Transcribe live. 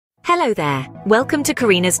Hello there, welcome to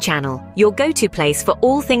Karina's channel, your go-to place for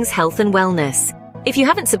all things health and wellness. If you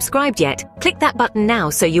haven't subscribed yet, click that button now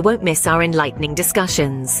so you won't miss our enlightening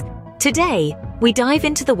discussions. Today, we dive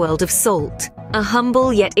into the world of salt, a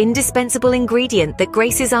humble yet indispensable ingredient that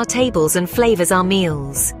graces our tables and flavors our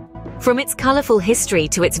meals. From its colorful history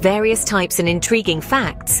to its various types and intriguing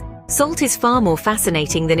facts, salt is far more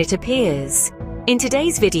fascinating than it appears. In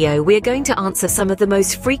today's video, we're going to answer some of the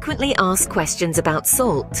most frequently asked questions about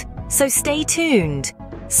salt. So stay tuned.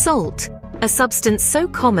 Salt, a substance so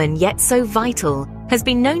common yet so vital, has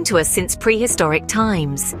been known to us since prehistoric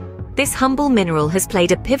times. This humble mineral has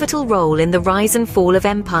played a pivotal role in the rise and fall of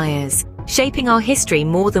empires, shaping our history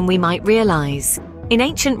more than we might realize. In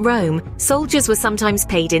ancient Rome, soldiers were sometimes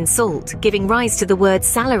paid in salt, giving rise to the word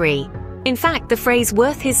salary. In fact, the phrase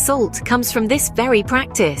 "worth his salt" comes from this very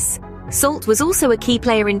practice. Salt was also a key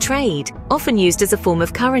player in trade, often used as a form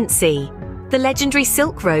of currency. The legendary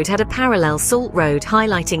Silk Road had a parallel salt road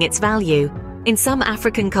highlighting its value. In some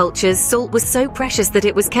African cultures, salt was so precious that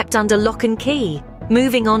it was kept under lock and key.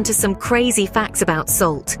 Moving on to some crazy facts about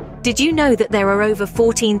salt. Did you know that there are over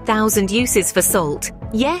 14,000 uses for salt?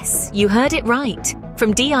 Yes, you heard it right.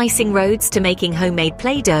 From de-icing roads to making homemade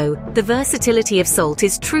Play-Doh, the versatility of salt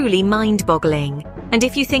is truly mind-boggling. And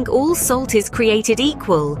if you think all salt is created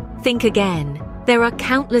equal, think again. There are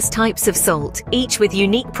countless types of salt, each with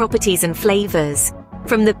unique properties and flavors.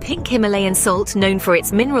 From the pink Himalayan salt known for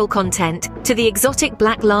its mineral content, to the exotic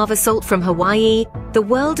black lava salt from Hawaii, the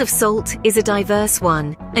world of salt is a diverse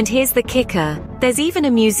one. And here's the kicker. There's even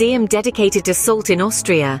a museum dedicated to salt in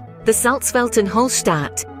Austria, the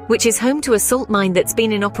Salzweltenholstadt, which is home to a salt mine that's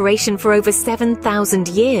been in operation for over 7,000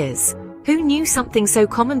 years. Who knew something so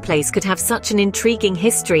commonplace could have such an intriguing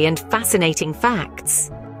history and fascinating facts?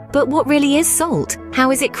 But what really is salt?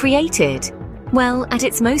 How is it created? Well, at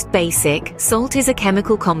its most basic, salt is a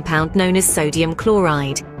chemical compound known as sodium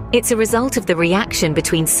chloride. It's a result of the reaction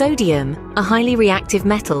between sodium, a highly reactive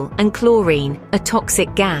metal, and chlorine, a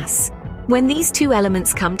toxic gas. When these two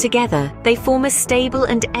elements come together, they form a stable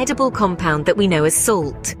and edible compound that we know as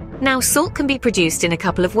salt. Now, salt can be produced in a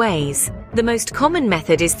couple of ways. The most common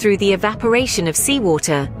method is through the evaporation of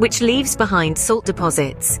seawater, which leaves behind salt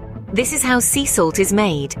deposits. This is how sea salt is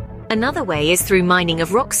made. Another way is through mining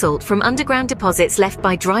of rock salt from underground deposits left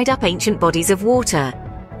by dried-up ancient bodies of water.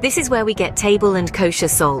 This is where we get table and kosher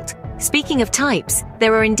salt. Speaking of types,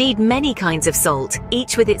 there are indeed many kinds of salt,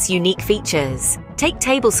 each with its unique features. Take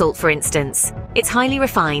table salt, for instance. It's highly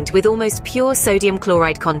refined with almost pure sodium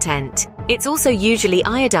chloride content. It's also usually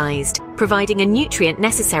iodized, providing a nutrient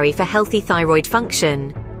necessary for healthy thyroid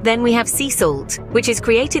function. Then we have sea salt, which is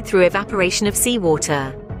created through evaporation of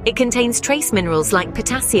seawater. It contains trace minerals like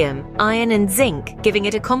potassium, iron, and zinc, giving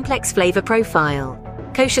it a complex flavor profile.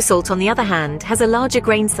 Kosher salt, on the other hand, has a larger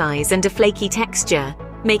grain size and a flaky texture,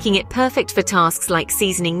 making it perfect for tasks like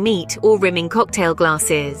seasoning meat or rimming cocktail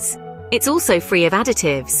glasses. It's also free of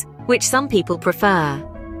additives, which some people prefer.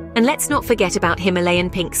 And let's not forget about Himalayan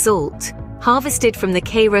pink salt. Harvested from the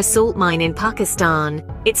Kaira salt mine in Pakistan,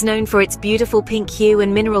 it's known for its beautiful pink hue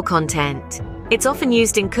and mineral content. It's often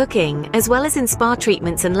used in cooking, as well as in spa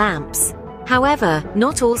treatments and lamps. However,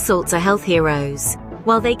 not all salts are health heroes.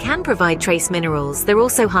 While they can provide trace minerals, they're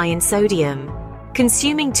also high in sodium.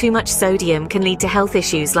 Consuming too much sodium can lead to health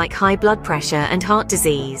issues like high blood pressure and heart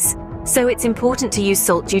disease. So it's important to use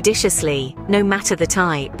salt judiciously, no matter the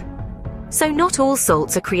type. So not all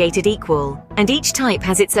salts are created equal, and each type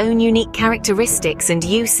has its own unique characteristics and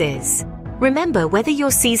uses. Remember, whether you're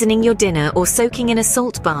seasoning your dinner or soaking in a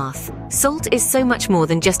salt bath, salt is so much more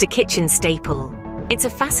than just a kitchen staple. It's a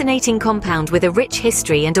fascinating compound with a rich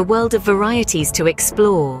history and a world of varieties to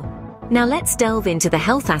explore. Now let's delve into the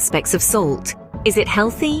health aspects of salt. Is it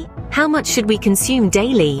healthy? How much should we consume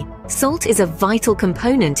daily? Salt is a vital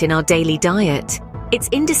component in our daily diet. It's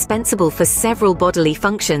indispensable for several bodily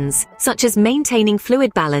functions, such as maintaining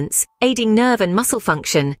fluid balance, aiding nerve and muscle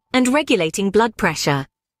function, and regulating blood pressure.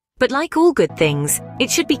 But like all good things,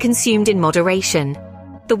 it should be consumed in moderation.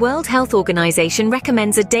 The World Health Organization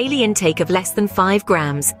recommends a daily intake of less than 5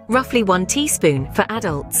 grams, roughly 1 teaspoon, for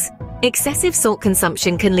adults. Excessive salt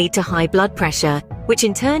consumption can lead to high blood pressure, which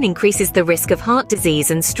in turn increases the risk of heart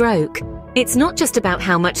disease and stroke. It's not just about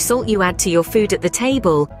how much salt you add to your food at the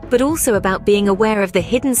table, but also about being aware of the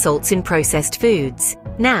hidden salts in processed foods.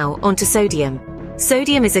 Now, onto sodium.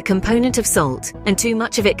 Sodium is a component of salt, and too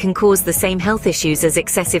much of it can cause the same health issues as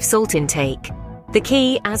excessive salt intake. The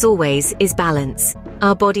key, as always, is balance.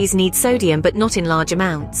 Our bodies need sodium, but not in large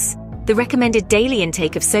amounts. The recommended daily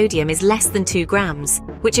intake of sodium is less than 2 grams,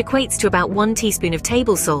 which equates to about 1 teaspoon of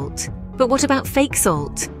table salt. But what about fake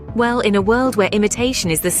salt? Well, in a world where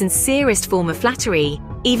imitation is the sincerest form of flattery,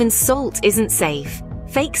 even salt isn't safe.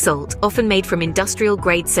 Fake salt, often made from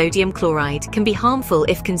industrial-grade sodium chloride, can be harmful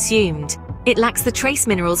if consumed. It lacks the trace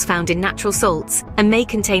minerals found in natural salts and may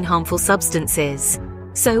contain harmful substances.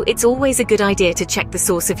 So it's always a good idea to check the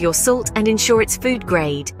source of your salt and ensure it's food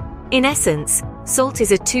grade. In essence, salt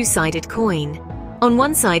is a two-sided coin. On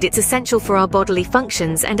one side, it's essential for our bodily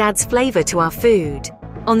functions and adds flavor to our food.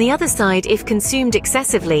 On the other side, if consumed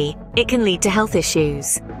excessively, it can lead to health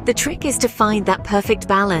issues. The trick is to find that perfect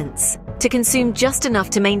balance, to consume just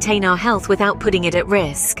enough to maintain our health without putting it at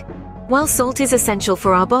risk. While salt is essential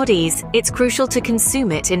for our bodies, it's crucial to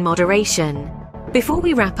consume it in moderation. Before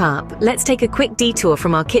we wrap up, let's take a quick detour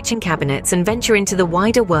from our kitchen cabinets and venture into the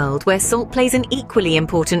wider world where salt plays an equally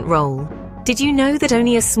important role. Did you know that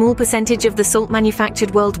only a small percentage of the salt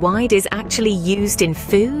manufactured worldwide is actually used in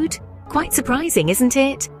food? Quite surprising, isn't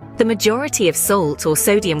it? The majority of salt, or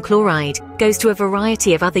sodium chloride, goes to a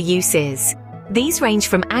variety of other uses. These range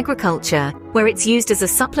from agriculture, where it's used as a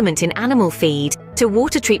supplement in animal feed, to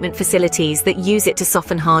water treatment facilities that use it to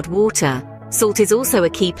soften hard water. Salt is also a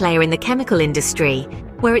key player in the chemical industry,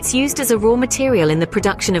 where it's used as a raw material in the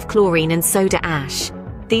production of chlorine and soda ash.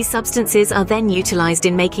 These substances are then utilized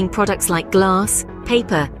in making products like glass,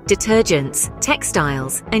 paper, detergents,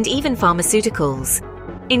 textiles, and even pharmaceuticals.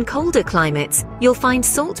 In colder climates, you'll find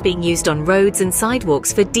salt being used on roads and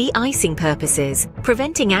sidewalks for de-icing purposes,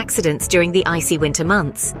 preventing accidents during the icy winter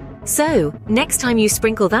months. So, next time you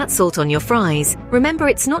sprinkle that salt on your fries, remember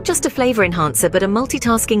it's not just a flavor enhancer but a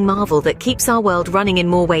multitasking marvel that keeps our world running in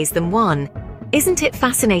more ways than one. Isn't it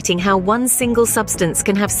fascinating how one single substance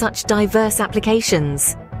can have such diverse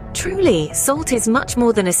applications? Truly, salt is much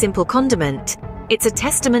more than a simple condiment. It's a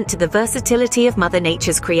testament to the versatility of Mother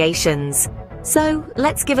Nature's creations. So,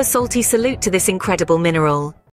 let's give a salty salute to this incredible mineral.